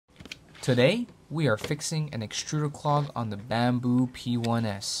Today, we are fixing an extruder clog on the Bambu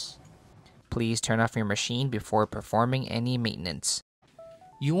P1S. Please turn off your machine before performing any maintenance.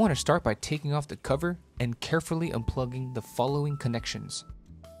 You want to start by taking off the cover and carefully unplugging the following connections.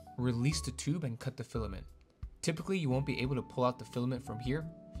 Release the tube and cut the filament. Typically, you won't be able to pull out the filament from here,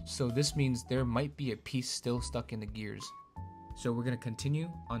 so this means there might be a piece still stuck in the gears. So we're going to continue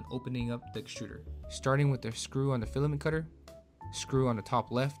on opening up the extruder, starting with the screw on the filament cutter, screw on the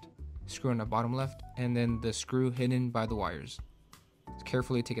top left, screw on the bottom left, and then the screw hidden by the wires.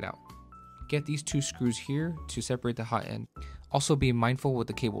 Carefully take it out. Get these two screws here to separate the hot end. Also be mindful with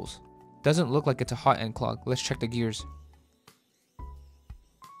the cables. Doesn't look like it's a hot end clog. Let's check the gears.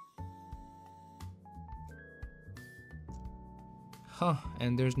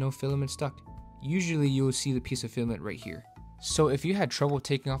 And there's no filament stuck. Usually you will see the piece of filament right here. So if you had trouble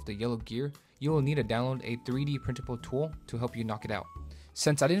taking off the yellow gear, you will need to download a 3D printable tool to help you knock it out.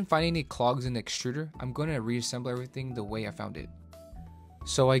 Since I didn't find any clogs in the extruder, I'm going to reassemble everything the way I found it.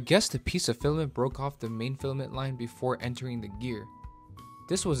 So I guess the piece of filament broke off the main filament line before entering the gear.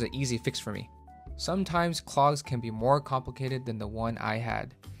 This was an easy fix for me. Sometimes clogs can be more complicated than the one I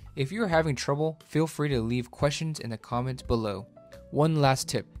had. If you're having trouble, feel free to leave questions in the comments below. One last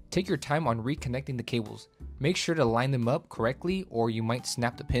tip, take your time on reconnecting the cables. Make sure to line them up correctly or you might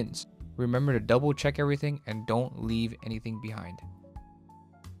snap the pins. Remember to double check everything and don't leave anything behind.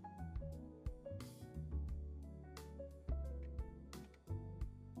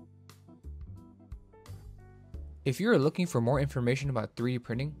 If you're looking for more information about 3D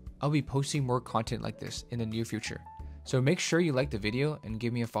printing, I'll be posting more content like this in the near future. So make sure you like the video and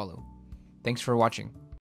give me a follow. Thanks for watching.